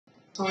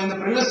So in the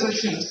previous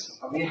sessions,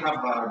 we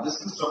have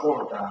discussed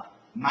about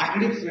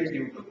magnetic field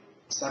due to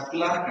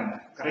circular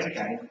current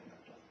carrying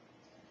conductor.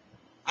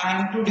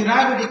 And to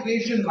derive the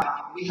equation,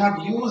 we have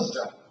used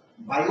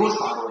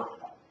Biot-Savart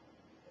law.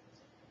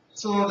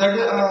 So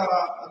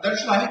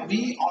that's why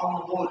we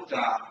all know about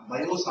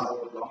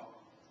Biot-Savart law.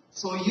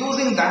 So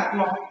using that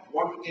law,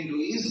 what we can do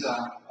is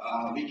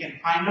we can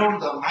find out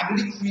the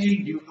magnetic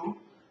field due to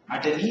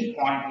at any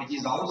point which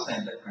is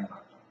outside the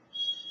conductor.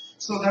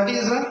 So that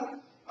is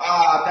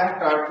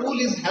that tool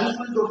is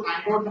helpful to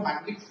find out the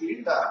magnetic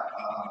field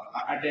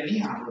at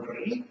any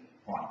arbitrary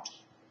point.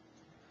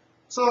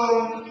 So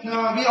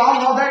we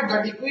all know that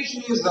that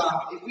equation is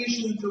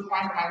equation to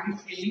find the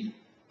magnetic field in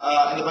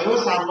the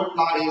Biot-Savart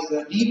law is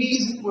dV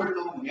is equal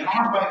to mu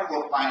naught by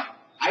 4 pi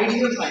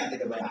ideal sine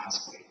theta by r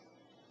square.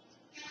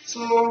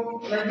 So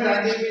let me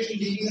write the equation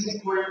dV is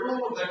equal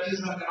to that is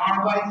mu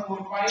naught by 4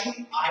 pi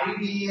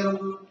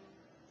ideal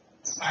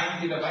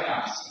sine theta by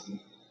r square.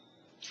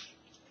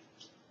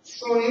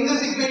 So in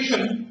this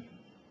equation,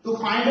 to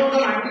find out the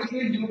magnetic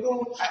field due to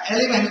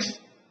element,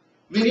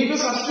 we need to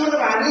substitute the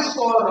values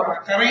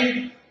for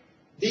current,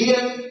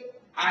 dl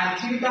and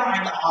theta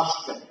and r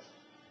square.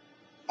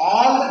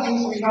 All the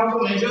things we have to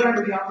measure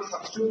and we have to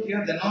substitute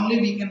here, then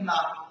only we can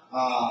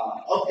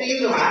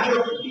obtain the value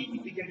of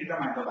dV. We can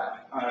determine the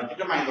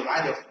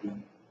value of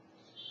dV.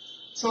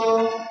 So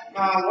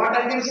what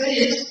I can say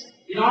is,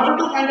 in order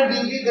to find a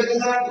dV, there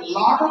is a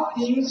lot of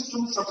things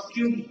to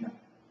substitute here.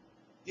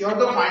 You have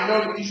to find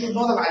out, you should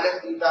know the value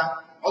of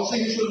theta, also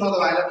you should know the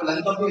value of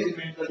length of the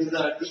element, that is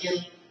the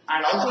dl,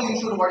 and also you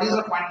should what is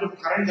the quantity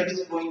of current that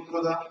is going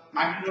through the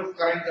magnitude of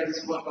current that is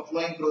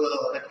flowing through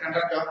the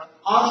conductor.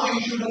 Also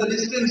you should know the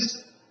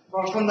distance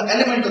from the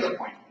element to the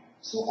point.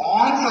 So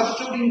on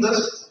substituting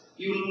this,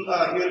 you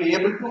will be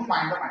able to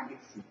find the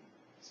magnetic field.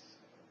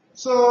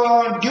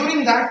 So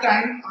during that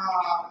time,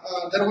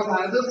 there was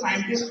another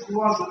scientist who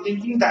was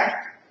thinking that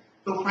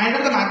to find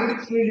out the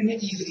magnetic field in an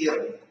easier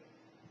way.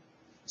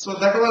 So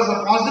that was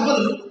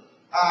possible,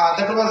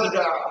 that was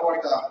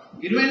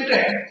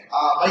invented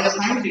by a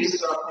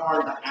scientist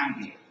called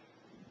Ampere.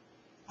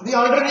 We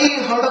already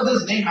heard of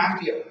this name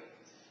Ampere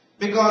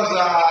because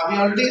we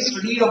already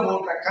studied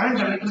about current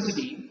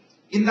electricity.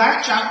 In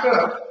that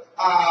chapter,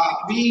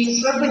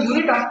 we said the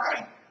unit of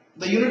current.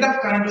 The unit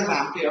of current is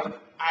Ampere,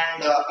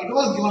 and it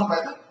was given by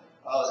the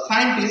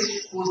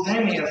scientist whose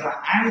name is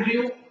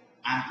Andrew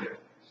Ampere.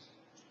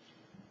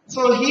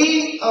 So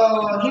he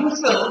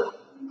himself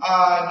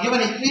give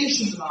an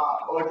equation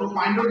to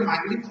find out the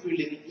magnetic field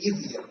in an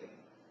easier way.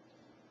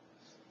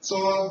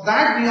 So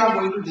that we are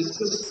going to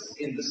discuss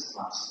in this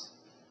class.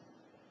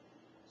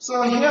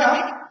 So here,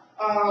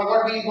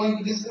 what we are going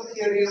to discuss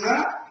here is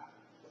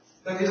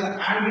that is an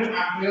Andrew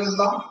Ampere's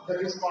law,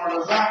 that is called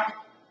as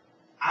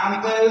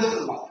Ampere's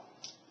law.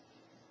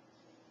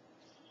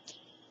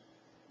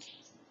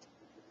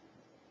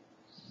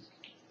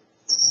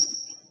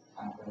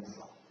 Ampere's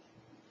law.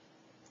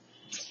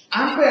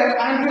 Andrew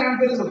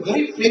Ampere is a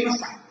very famous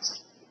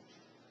scientist,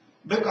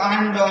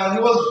 and he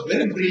was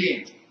very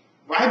brilliant.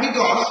 Why?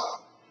 Because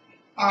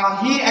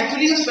he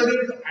actually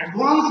studied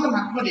advanced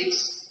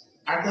mathematics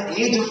at the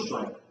age of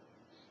 12.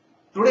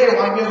 Today,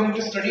 what we are going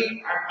to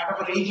study at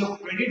the age of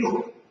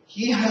 22,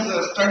 he has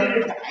studied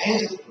at the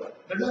age of 12.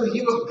 That is,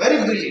 he was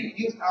very brilliant.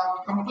 He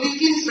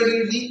completely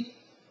studied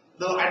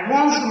the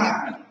advanced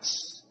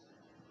mathematics,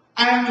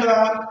 and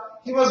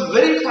he was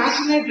very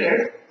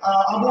fascinated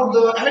about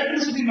the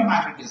electricity and the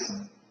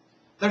magnetism.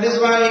 That is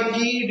why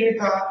he did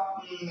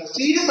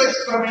serious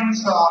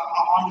experiments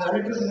on the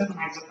electricity and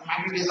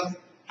magnetism,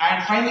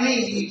 and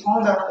finally he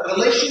found a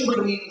relation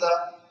between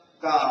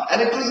the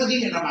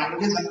electricity and the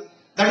magnetism.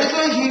 That is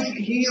why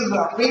he is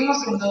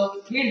famous in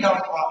the field of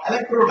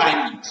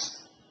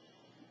electrodynamics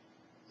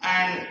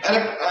and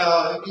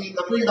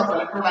the field of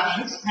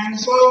electrodynamics. And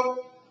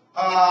so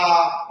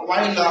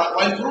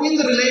while proving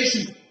the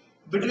relation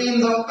between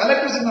the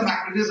electricity and the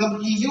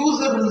magnetism, he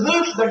used the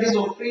results that is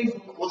obtained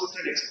from the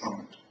Oersted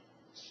experiment.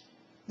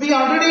 We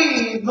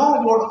already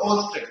know about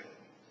Oersted.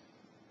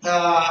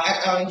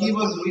 He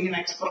was doing an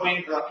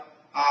experiment.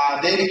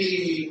 There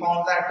he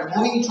found that the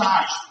moving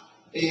charge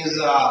is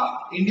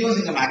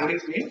inducing a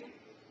magnetic field.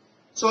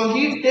 So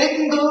he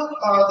taken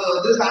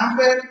this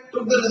Ampere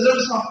took the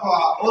results of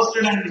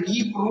Oersted and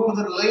he proved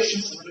the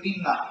relations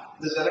between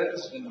this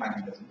electricity and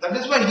magnetism. That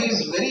is why he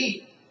is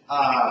very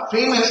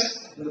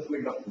famous in the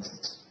field of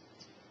physics.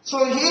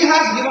 So he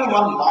has given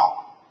one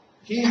law.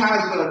 He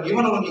has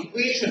given one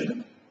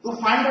equation to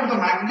find out the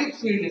magnetic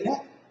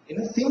field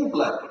in a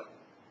simpler way.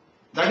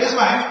 That is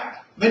why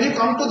when you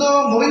come to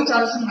the moving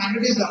charges in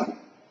magnetism,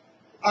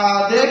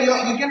 there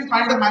you can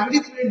find the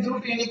magnetic field due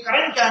to any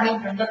current carrying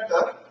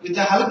conductor with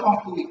the help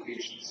of two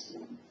equations.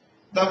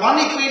 The one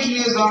equation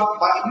is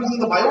using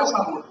the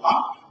Biot-Savart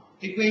law,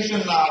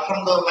 equation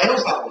from the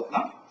Biot-Savart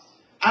law.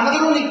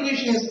 Another one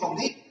equation is from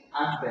the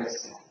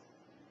Ampere's law.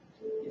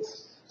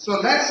 Yes. So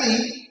let's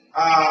see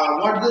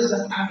what this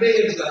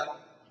Ampere's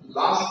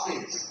law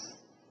says.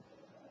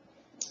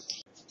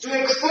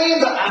 To explain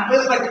the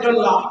Ampere's circuital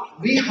law,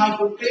 we have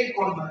to take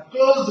on the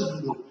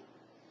closed loop.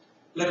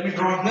 Let me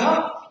draw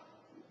here.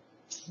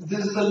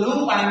 This is the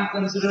loop I am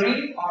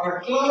considering, or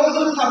a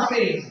closed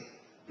surface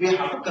we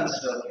have to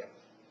consider here.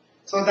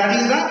 So that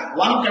is the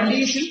one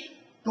condition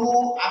to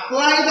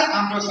apply the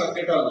Ampere's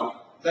circuital law.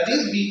 That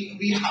is,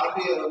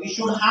 we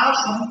should have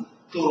some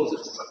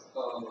closed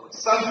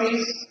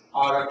surface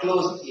or a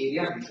closed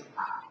area we should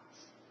have.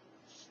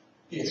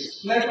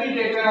 Yes. Let me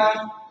take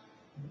a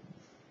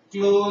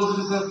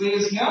closed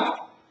surface here.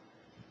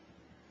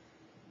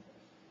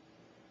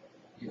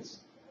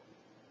 Yes.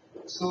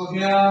 So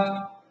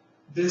here,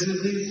 this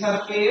is the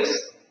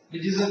surface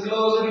which is a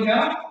closed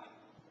here.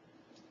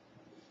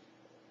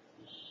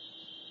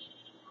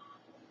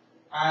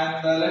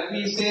 And let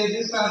me say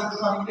this as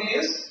the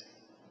surface.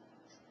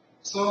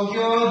 So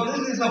here,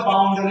 this is the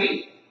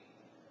boundary.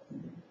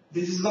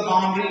 This is the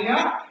boundary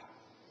here.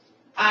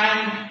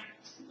 And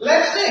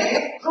let's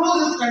say through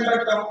this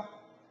conductor,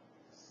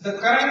 the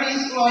current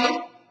is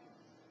flowing.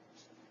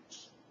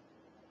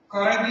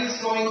 Current is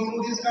flowing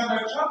through this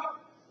conductor.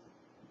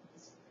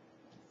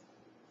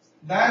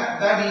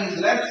 That is,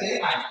 let's say,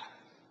 I.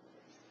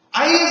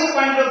 I is a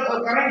kind of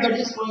a current that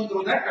is flowing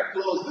through that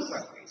closed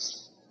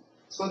surface.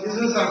 So this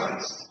is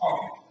surface.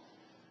 Okay.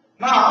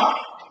 Now,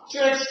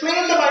 to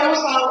explain the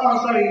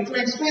to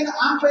explain the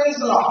Ampere's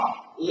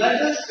law,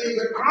 let us take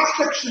the cross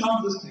section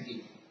of this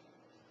material.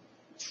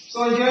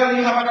 So here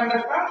we have a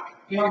conductor.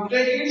 We have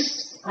taken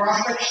its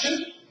cross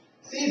section.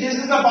 See, this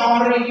is the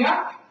boundary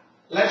here.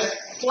 Let's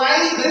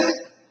slice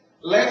this.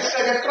 Let's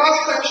take a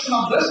cross section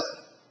of this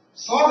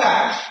so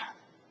that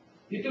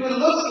it will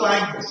look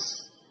like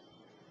this.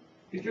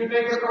 If you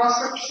take a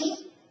cross section,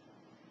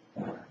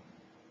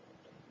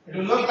 it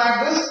will look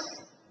like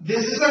this.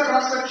 This is a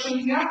cross section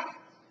here.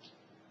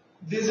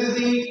 This is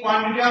the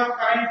quantity of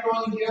current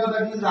flowing here,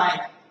 that is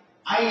I.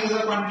 I is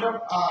a quantity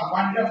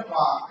of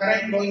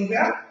current flowing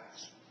here.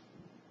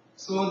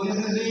 So this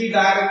is the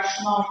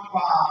direction of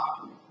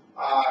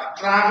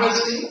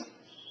traversing,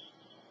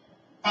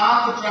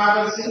 path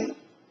traversing.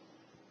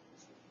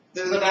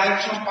 There is a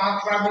direction of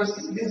path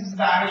traversing. This is the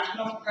direction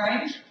of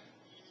current.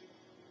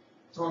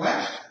 So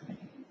that.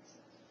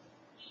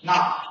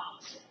 Now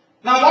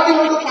what you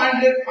have to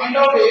find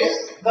out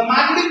is the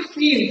magnetic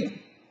field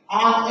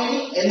on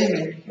any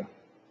element here.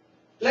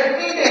 Let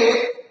me take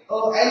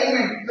an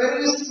element,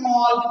 very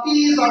small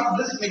piece of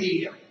this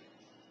material.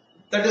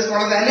 That is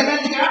called the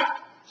element here.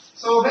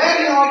 So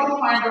where you have to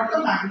find out the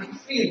magnetic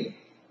field.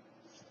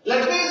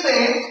 Let me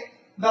say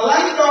the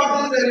length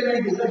of this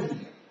element is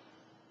dl.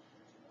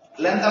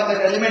 Length of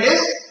that element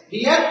is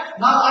dl.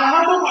 Now I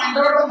have to find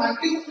out the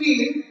magnetic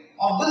field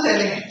of this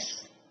element.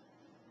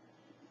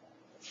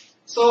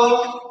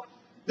 So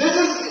this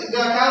is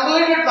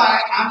calculated by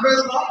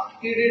Ampere's law.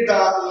 He did a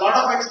lot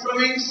of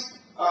experiments.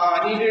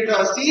 He did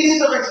a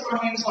series of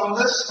experiments on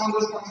this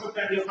concept,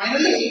 and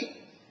finally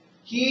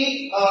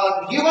he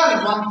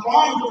given one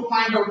form to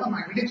find out the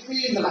magnetic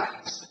field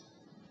lines.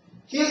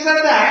 He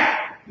said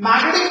that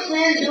magnetic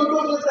field due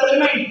to this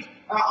element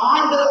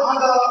on the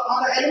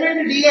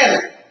element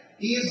dl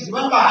is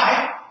given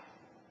by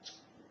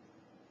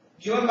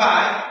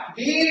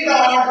d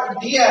dot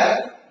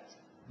dl,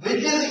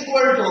 which is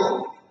equal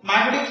to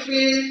magnetic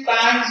field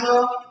times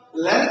the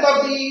length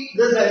of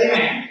this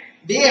element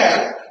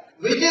dl,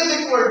 which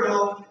is equal to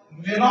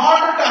mu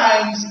naught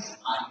times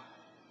I.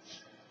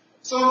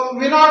 So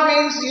mu naught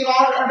means, you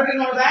already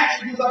know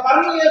that it is the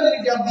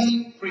permeability of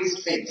the free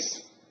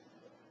space.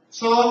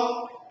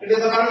 So it is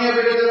the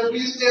permeability of the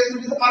free space,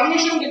 it is the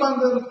permission given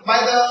by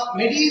the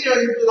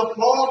material to the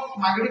flow of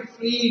magnetic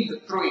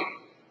field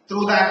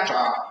through that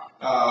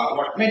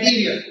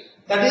material.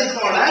 That is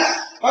called as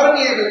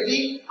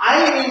permeability.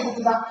 I means it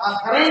is a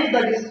current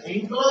that is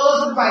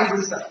enclosed by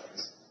this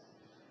surface.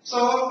 So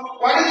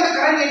what is the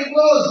current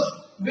enclosed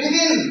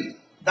within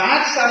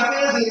that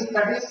surface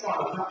that is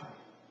called current.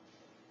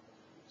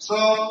 So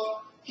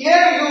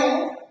here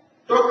you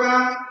took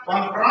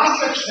one cross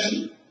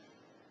section.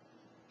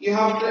 You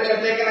have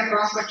taken a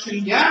cross section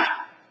here.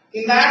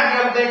 In that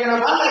you have taken a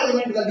one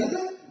element that is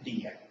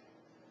dl.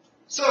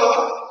 So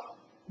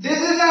this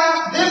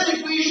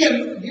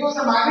equation gives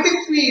a magnetic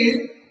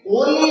field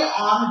only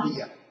on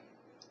dl.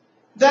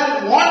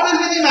 Then what will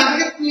be the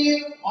magnetic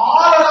field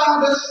all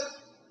around this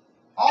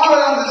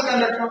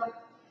conductor?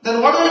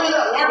 Then what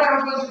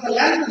happens to the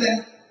length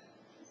then?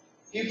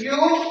 If you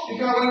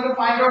are going to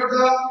find out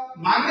the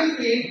magnetic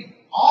field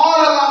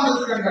all along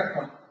this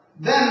conductor,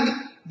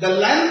 then the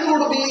length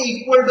would be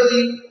equal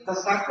to the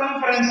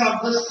circumference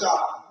of this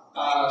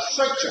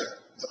structure,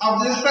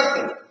 of this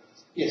circle.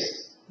 Yes.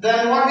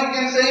 Then what we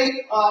can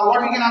say,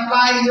 what we can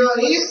apply here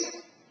is,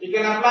 we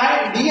can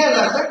apply dl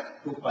as a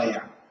 2 pi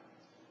r.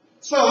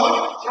 So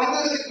from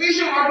this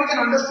equation what we can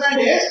understand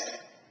is,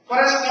 for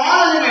a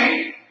small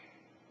element,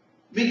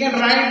 we can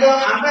write the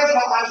Ampere's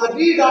law as a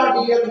d dot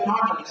dl mu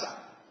naught times.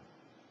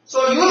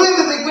 So using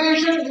this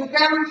equation, you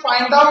can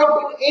find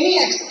out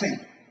any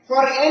extent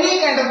for any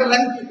kind of a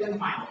length you can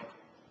find it.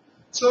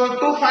 So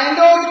to find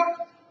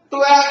out to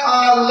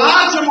a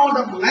large amount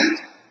of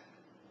length,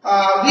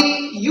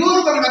 we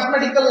use the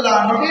mathematical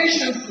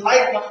notations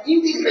like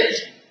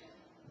integration.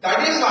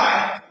 That is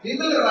why we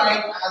will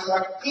write as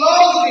a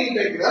closed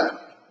integral.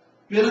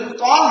 We will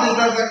call this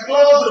as a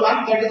closed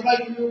one. That is why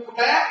you put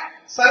a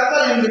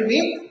circle in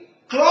between.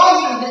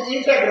 Closed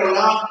integral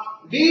of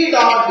d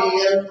dot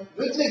dl,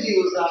 which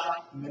gives a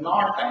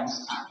naught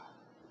times r.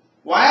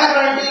 Why I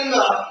am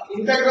writing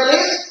integral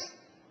is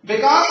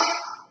because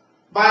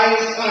by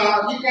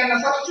you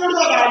can substitute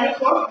the value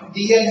for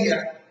dl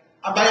here.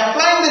 By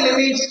applying the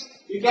limits,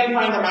 you can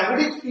find the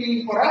magnetic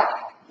field for a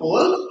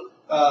whole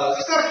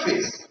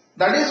surface.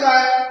 That is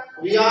why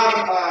we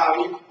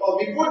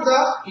put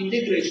the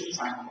integration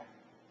sign here.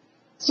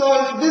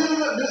 So this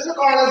is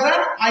called as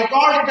I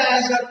call it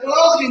as a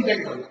closed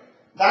integral.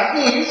 That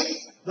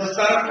means the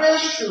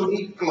surface should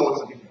be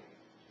closed.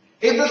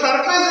 If the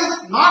surface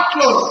is not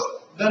closed,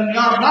 then you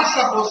are not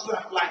supposed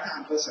to apply the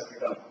ampere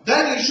circuital.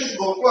 Then you should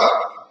go for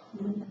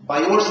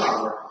Biot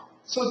solver.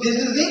 So this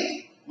is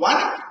the one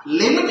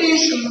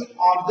limitation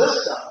of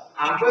this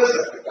ampere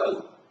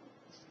circuital.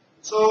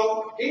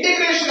 So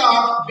integration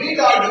of b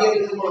dot dl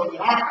is equal to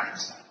naught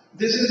times.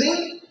 This is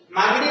the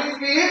magnetic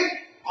field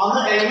on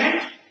the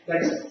element,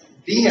 that is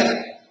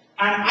dl.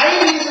 And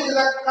I is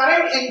the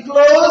current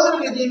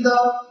enclosed within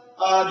the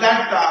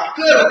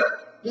curve.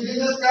 Within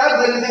this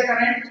curve there is a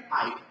current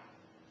I.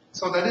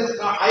 So that is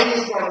I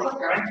is called the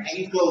current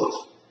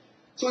enclosed.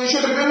 So you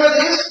should remember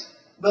this.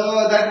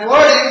 That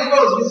word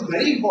enclosed is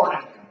very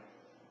important.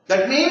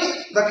 That means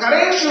the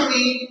current should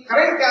be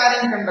current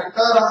carrying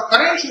conductor, or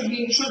current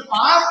should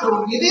pass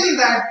through within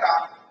that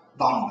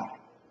boundary.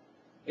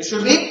 It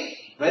should be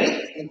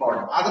very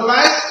important.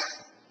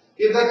 Otherwise,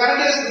 if the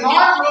current is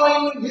not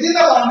flowing within the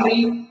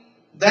boundary,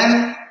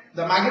 then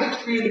the magnetic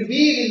field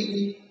B will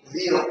be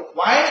 0.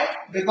 Why?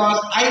 Because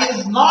I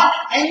is not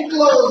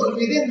enclosed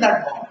within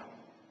that boundary.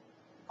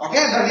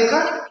 Okay,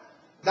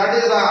 that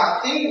is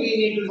a thing we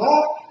need to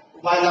know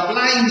while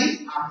applying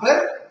the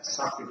ampere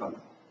circuital.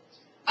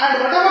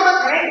 And whatever the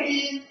current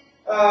is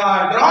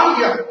drawn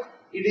here,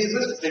 it is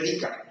the steady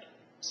current.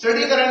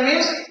 Steady current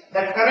means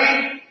that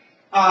current,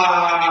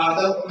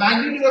 the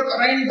magnitude of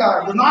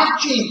current do not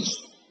change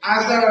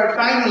as the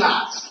time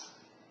elapses.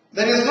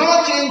 There is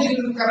no change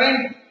in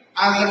current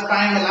as the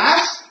time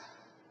elapses.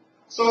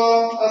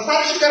 So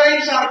such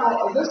currents are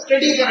called the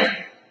steady current.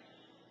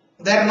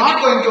 They are not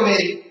going to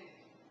vary.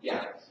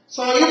 Yeah.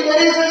 So if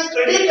there is a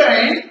steady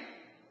current,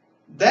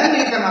 then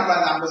you can apply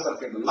the ampere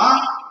circuital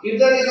law. If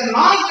there is a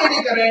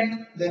non-steady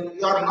current, then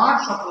you are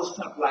not supposed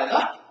to apply the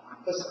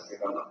ampere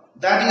circuital law.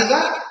 That is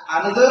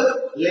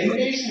another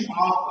limitation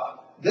of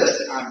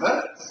this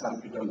ampere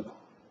circuital law.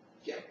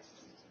 Yeah.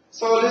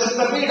 So this is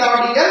the B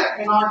dot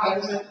dl not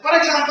times. For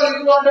example, if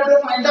you wanted to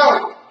find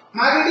out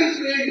magnetic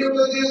field due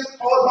to this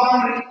whole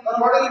boundary, or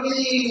what will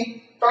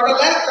be the total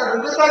length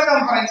or the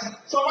circumference.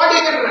 So what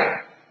you can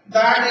write?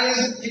 That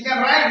is, you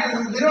can write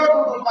this is 0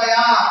 to 2 pi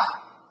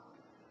r.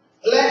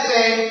 Let's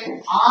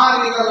say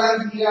r is the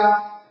length here,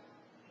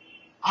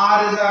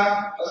 r is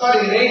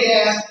the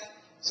radius.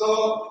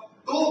 So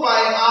 2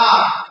 pi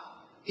r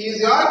is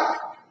your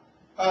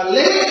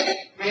limit,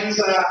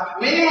 means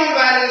minimum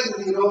value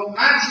is 0,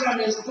 maximum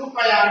is 2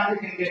 pi r you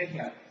can get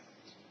here.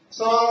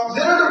 So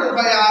 0 to 2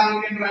 pi r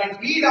you can write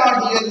b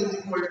dot dl is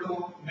equal to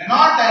mu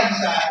naught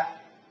times r.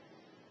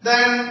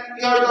 Then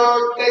you have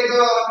to take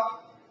the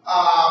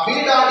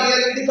b dot dl,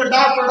 it is a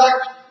dot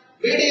product,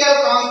 b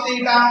dl cos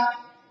theta.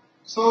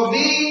 So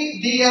b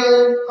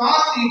dl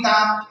cos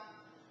theta,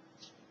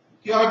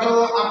 you have to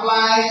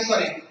apply,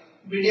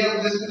 b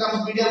dl, this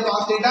becomes b dl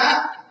cos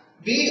theta,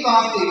 b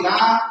cos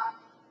theta,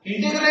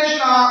 integration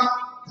of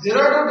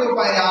 0 to 2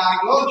 pi r,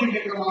 closed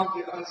integral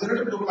of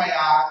 0 to 2 pi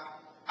r,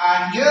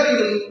 and here you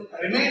will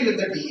remain with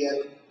the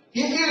dl.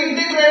 If you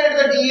integrate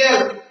the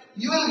dl,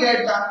 you will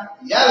get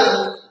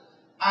L,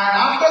 and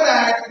after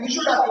that you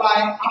should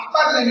apply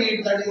upper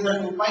limit, that is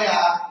the 2 pi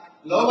r,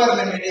 lower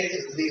limit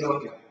is 0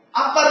 here.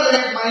 Upper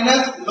limit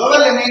minus lower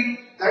limit,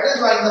 that is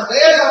why in the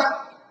place of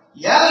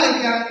L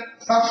you can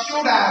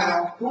substitute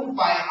as 2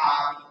 pi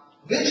r,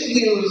 which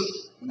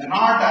gives mu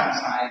naught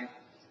times I.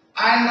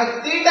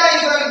 And theta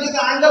is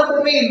the angle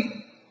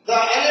between the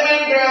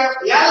element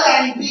L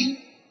and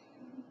B.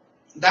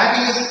 That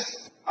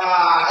is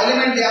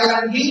element L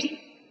and B.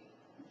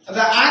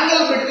 The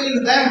angle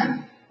between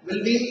them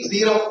will be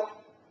 0.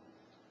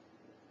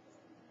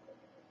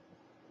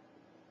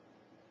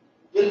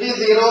 Will be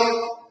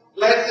 0.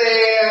 Let's say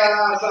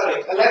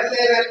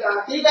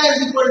that theta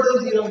is equal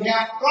to 0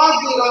 here. Cos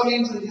 0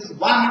 means it is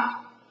 1.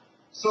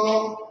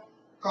 So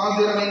cos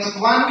 0 means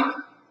 1,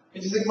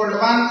 which is equal to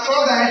 1.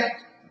 So that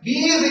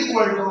B is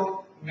equal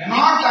to mu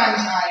naught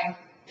times I.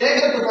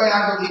 Take the 2 pi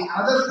r to the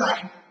other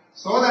side,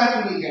 so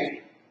that we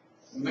get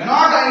mu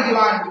naught I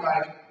divided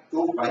by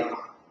 2 pi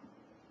r.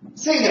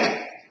 See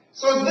here.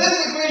 So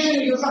this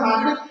equation gives a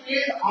magnetic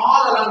field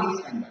all around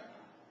this conductor.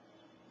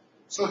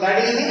 So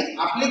that is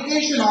the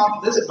application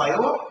of this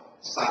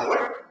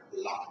Biot-Savart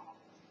law.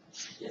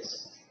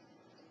 Yes.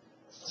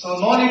 So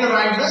no need to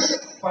write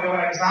this for your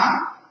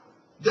exam.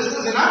 This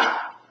is in a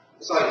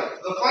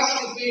the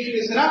first equation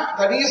is enough,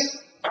 that is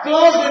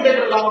closed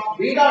integral of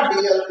b dot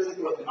dl is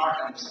equal to naught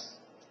times.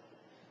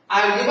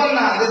 I have given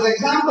this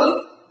example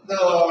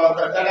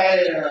that I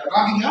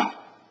brought here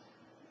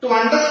to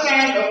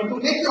understand, to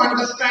make you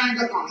understand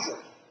the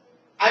concept.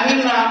 I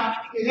mean,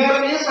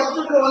 here we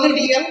substitute only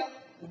dl.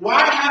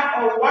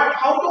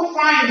 How to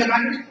find the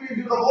magnetic field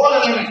to the whole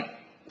element?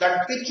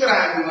 That picture I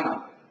have given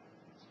up.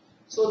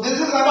 So this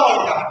is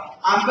about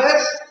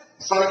Ampere's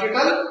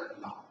circuital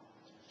law.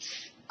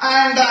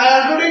 And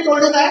I already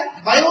told you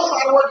that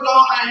Biot-Savart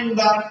law and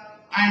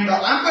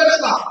Ampere's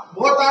law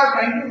both are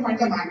trying to find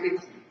the magnetic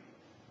field.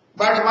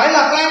 But while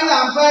applying the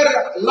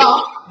Ampere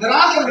law, there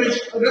are some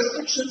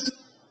restrictions.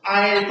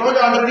 I told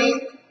you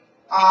already.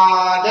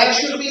 There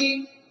should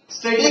be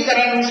steady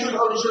current. We should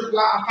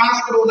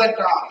pass through that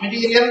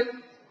material,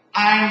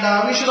 and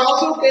we should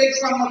also take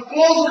some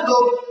closed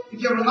loop.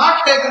 If you have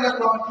not taken the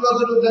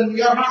closed loop, then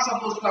we are not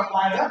supposed to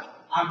apply the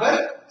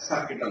Ampere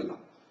circuital law.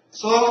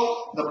 So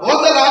both the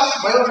laws,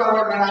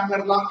 Biot-Savart and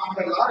Ampere law,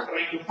 are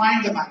trying to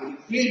find the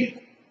magnetic field.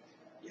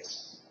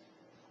 Yes,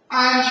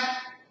 and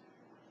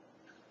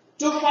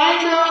to apply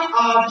the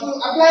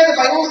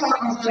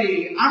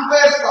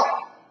Ampere's law,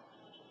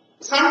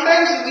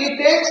 sometimes we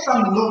take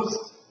some loops,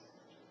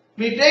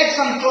 we take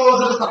some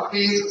closed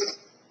surfaces,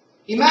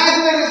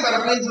 imaginary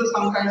surfaces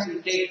sometimes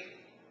we take.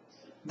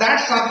 That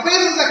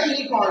surface is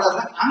actually called as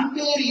the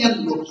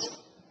Amperian loops.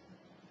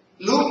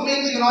 Loop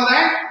means you know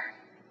that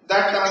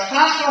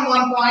starts from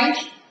one point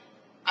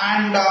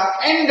and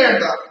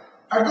ended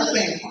at the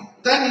same point.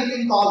 Then you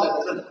can call that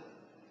as a loop.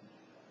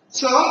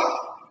 So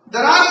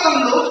there are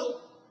some loops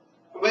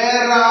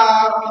where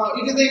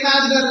it is the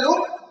imaginary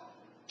loop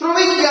through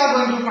which we are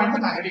going to find the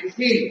magnetic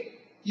field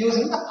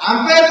using the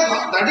Ampere's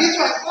law. That is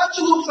why such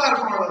loops are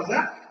called as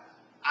the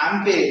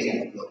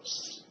Amperian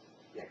loops.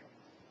 Yeah.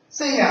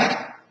 So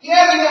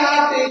here we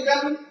have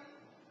taken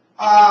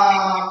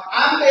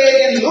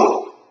Amperian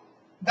loop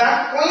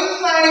that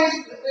coincides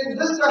with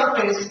this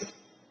surface.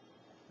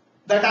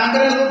 That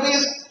Amperian loop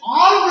is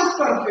on this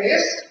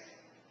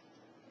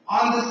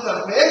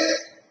surface.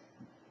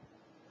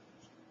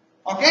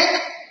 Okay.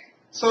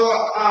 So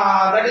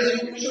that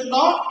is we should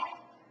know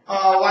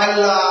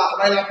while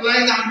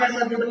applying the Ampere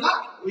circuital law,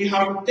 we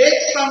have to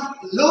take some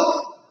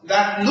loop.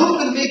 That loop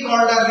will be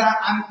called as an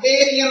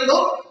Amperian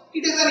loop.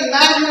 It is an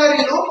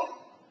imaginary loop,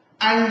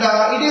 and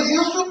it is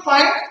used to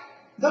find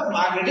the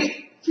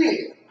magnetic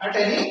field at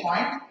any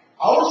point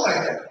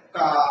outside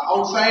or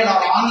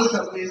on the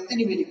surface.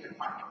 Anywhere you can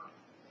find it.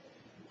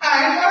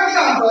 And for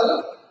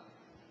example,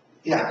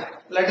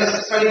 let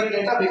us study it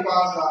later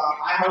because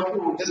I have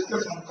to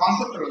discuss some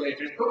concept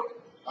related to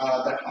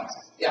that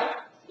concept.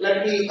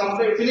 Let me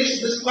finish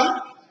this one.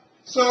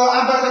 So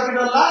Ampere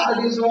circuital law,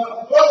 that is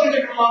closed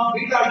integral of b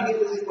dot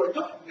dl is equal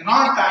to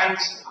naught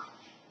times.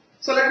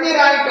 So let me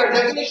write a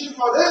definition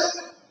for this.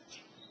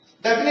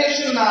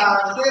 Definition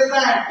says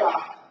that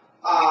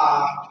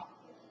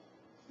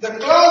the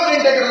closed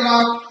integral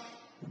of,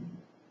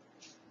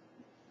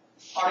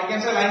 or you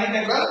can say line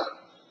integral,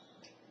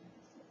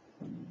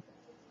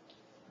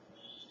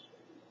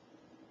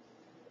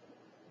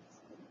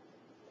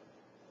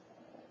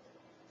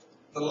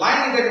 the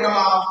line integral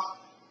of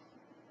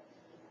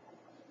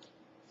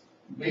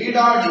b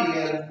dot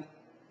dl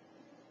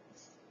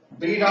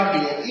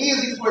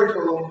is equal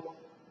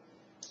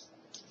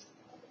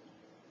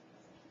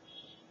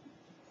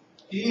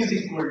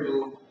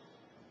to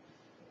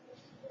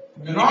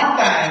naught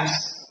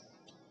times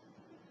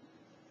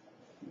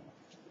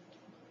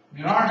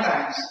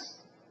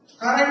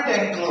current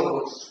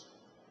enclosed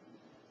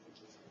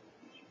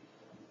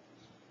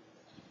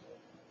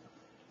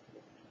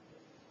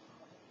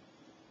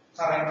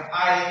current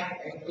I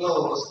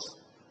enclosed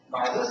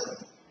by the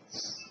surface.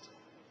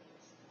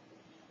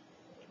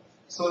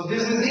 So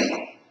this is the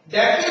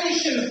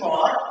definition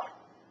for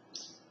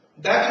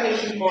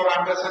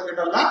Ampere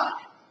circuital law.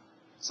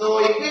 So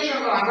equation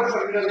for Ampere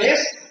circuital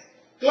is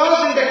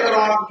closed integral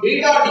of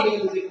b dot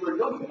dl is equal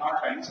to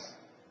naught times.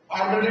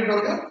 Already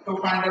told you to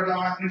find out the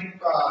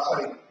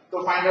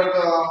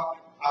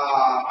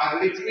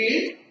magnetic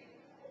field.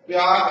 We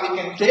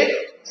can take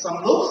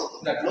some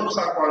loops. That loops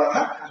are called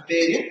as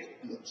Amperian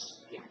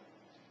loops.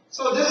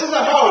 So this is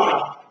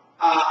about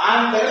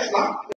Ampere's law.